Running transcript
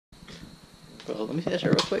Bro, let me see that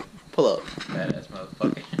shirt real quick. Pull up. Badass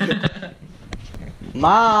motherfucker.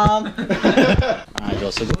 Mom! Alright,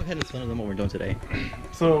 Joe, so go ahead and explain to them what we're doing today.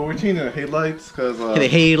 So we're changing the headlights because The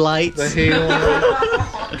headlights. the halo.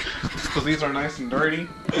 Because these are nice and dirty.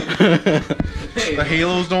 The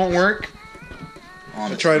halos don't work.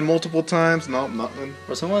 I tried multiple times. Nope, nothing.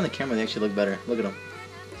 Bro, someone on the camera, they actually look better. Look at them.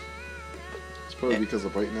 It's probably because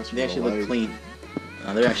of brightness. They actually look clean.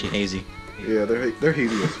 No, they're actually hazy. Yeah, they're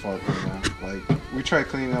hazy as fuck right now. Like, we tried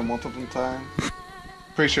cleaning them multiple times.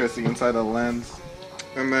 Pretty sure it's the inside of the lens.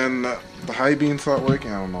 And then the high beams start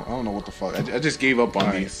working. I don't know what the fuck. I just gave up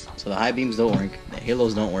on these. So the high beams don't work. The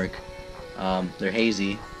halos don't work. They're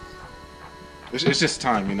hazy. It's just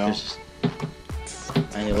time, you know.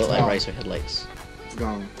 And they look like racer headlights. It's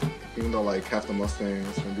gone. Even though like half the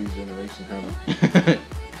Mustangs from these generations have them.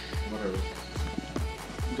 Whatever.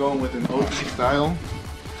 Going with an OG style,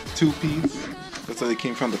 2-piece. That's how they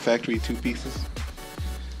came from the factory, 2 pieces.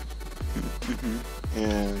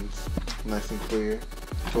 And nice and clear.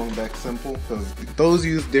 Going back simple, because those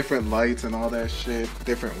use different lights and all that shit,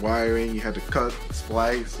 different wiring. You had to cut,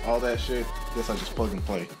 splice, all that shit. This I just plug and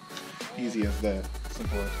play. Easy as that.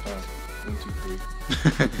 Simple as that. 1, 2,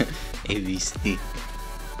 3. A, B, C.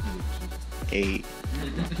 A.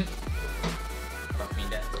 Fuck me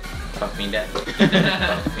that. Fuck me that. Fuck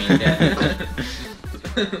me that.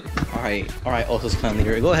 Alright, Osos Clan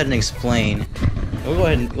Leader. Go ahead and explain. We'll go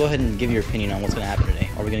ahead and give your opinion on what's gonna happen today.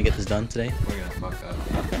 Are we gonna get this done today? We're gonna fuck up.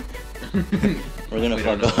 Okay. We're gonna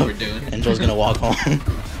fuck up. What we're doing. And Joe's gonna walk home.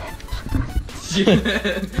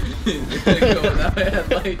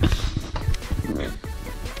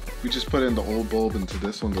 We just put in the old bulb into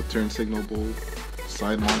this one, the turn signal bulb,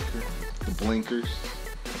 side marker, the blinkers.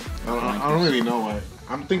 I don't really know why.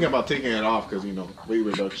 I'm thinking about taking it off because, you know, weight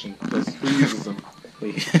reduction. Because who uses them?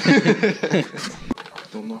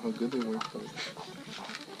 Don't know how good they work, but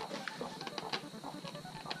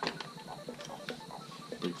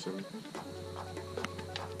breaks everything.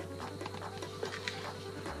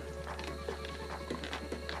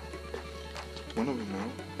 One of them now.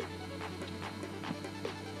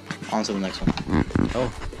 On to the next one.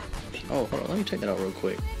 Oh, hold on. Let me check that out real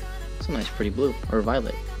quick. It's a nice, pretty blue or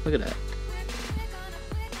violet. Look at that.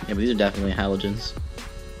 Yeah, but these are definitely halogens.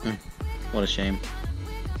 What a shame.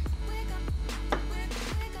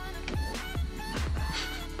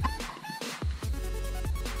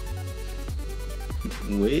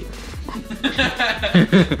 Wait.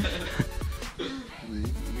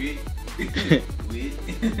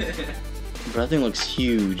 Bro, that thing looks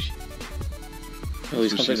huge. Oh,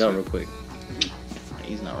 he's gonna check it out real quick.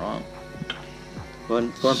 He's not wrong. Go ahead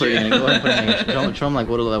and put it in. Go ahead and put it in. Show him like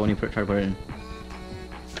what it'll look like when you try to put it in.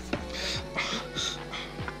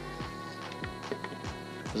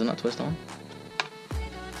 Does it not twist on?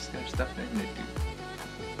 Just gotta stuff it in there,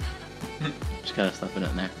 dude. Just gotta stuff it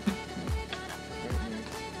in there.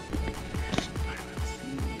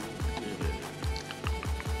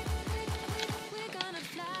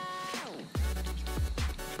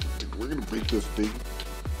 We're gonna break this thing.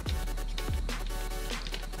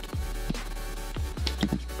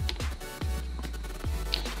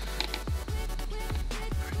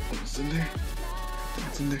 It's in there.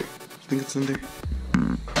 It's in there. I think it's in there.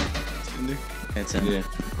 It's in there. It's in there.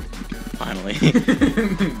 Finally.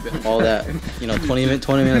 All that, you know, 20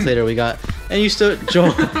 minutes later we got, and you still, Joe.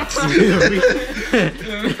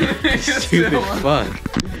 Stupid fuck.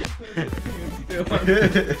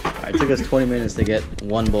 It took us 20 minutes to get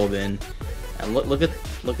one bulb in, and look at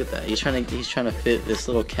that. He's trying to fit this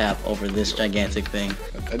little cap over this gigantic thing.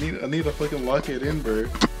 I need to fucking lock it in, bro.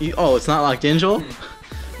 Oh, it's not locked in, Joel?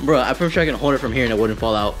 Bro, I'm pretty sure I can hold it from here and it wouldn't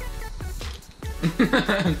fall out.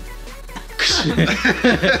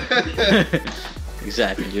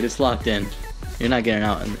 Exactly, dude. It's locked in. You're not getting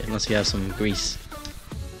out unless you have some grease.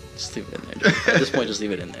 Just leave it in there, dude. At this point, just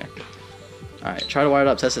leave it in there. Alright, try to wire it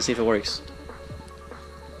up, test it, see if it works.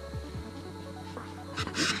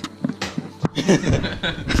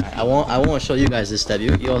 Right, I won't show you guys this step.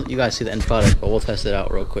 You guys see the end product, but we'll test it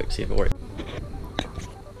out real quick, see if it works.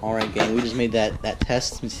 Alright, gang, we just made that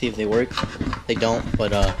test to see if they work. They don't,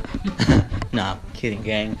 but nah, kidding,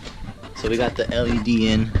 gang. So we got the LED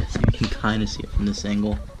in, so you can kind of see it from this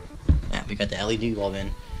angle. Yeah, we got the LED bulb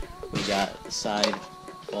in. We got the side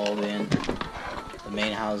bulb in. The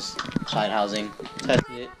main side housing.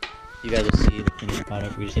 Tested it. You guys will see the finished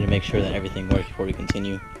product. We just need to make sure that everything works before we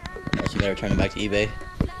continue. Else you gotta return it back to eBay.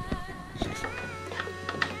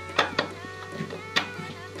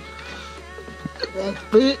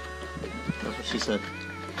 That's it. That's what she said.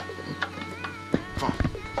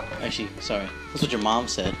 Actually, sorry. That's what your mom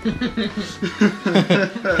said.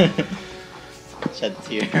 shed a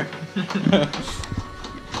tear.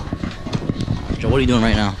 Joe, what are you doing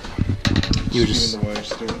right now? You were just. The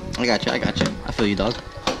wires through. I got you. I feel you, dog.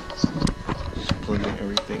 Just plugging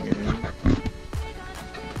everything in.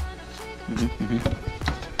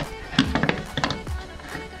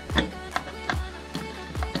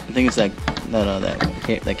 I think it's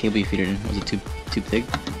that cable you feed it in. Was it too thick?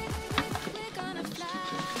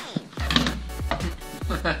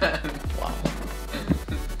 Wow.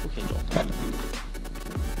 Okay, Joel.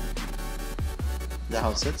 Is that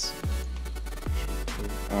how it sits?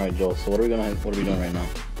 All right, Joel. So what are we doing right now?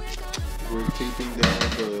 We're taping down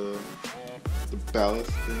the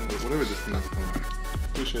ballast thing, whatever this thing is called.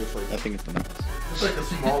 Pretty sure it's like. I think it's the ballast. It's like a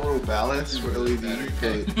small little ballast for LED,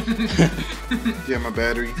 but yeah, my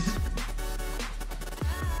batteries.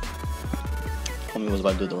 Homie was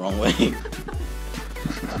about to do it the wrong way.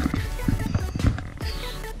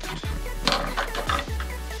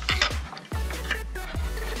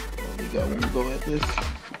 We got one go at this.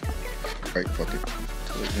 Right, fuck it.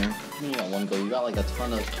 You got one go. You got like a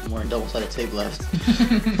ton of more double-sided tape left.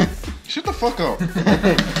 Shut the fuck up.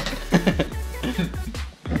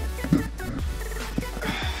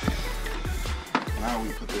 Now we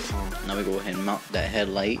put this on. Now we go ahead and mount that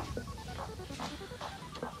headlight.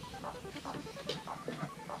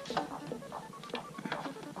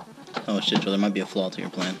 Oh shit, Joe, there might be a flaw to your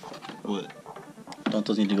plan. What? Don't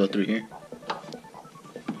those need to go through here?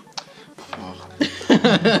 Fuck.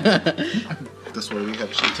 That's why we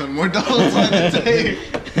have a shit ton more dollars on the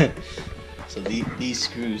tape. So these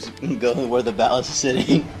screws go where the ballast is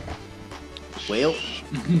sitting. Well.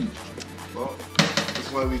 Well,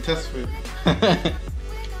 that's why we test fit.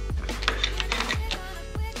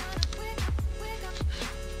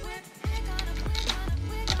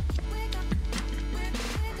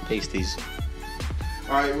 Paste these.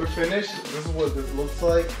 Alright, we're finished. This is what this looks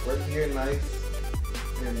like. Right here, nice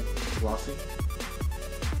and glossy.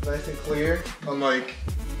 Nice and clear. Unlike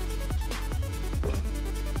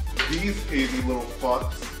these hazy little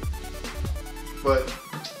fucks. But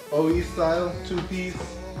OE style, 2-piece.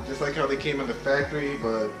 Just like how they came in the factory,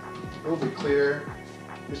 but a little bit clearer.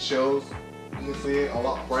 It shows. You can see it a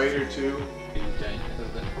lot brighter too.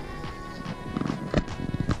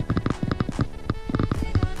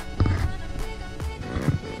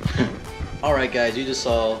 Alright guys, you just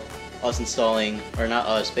saw us installing, or not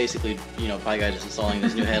us, basically, you know, Pie Guy just installing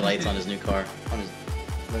his new headlights on his new car. On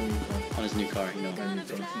his new car, you know.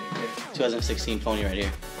 2016 Pony right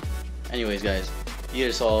here. Anyways guys, you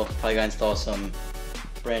just saw Pie Guy install some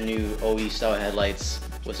brand new OE style headlights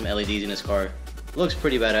with some LEDs in his car. Looks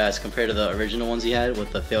pretty badass compared to the original ones he had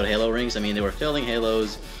with the failed halo rings. I mean, they were failing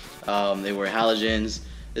halos, they were halogens.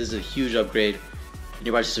 This is a huge upgrade.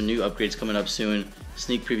 You're about to see some new upgrades coming up soon.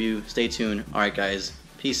 Sneak preview, stay tuned. Alright guys,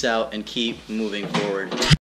 peace out and keep moving forward.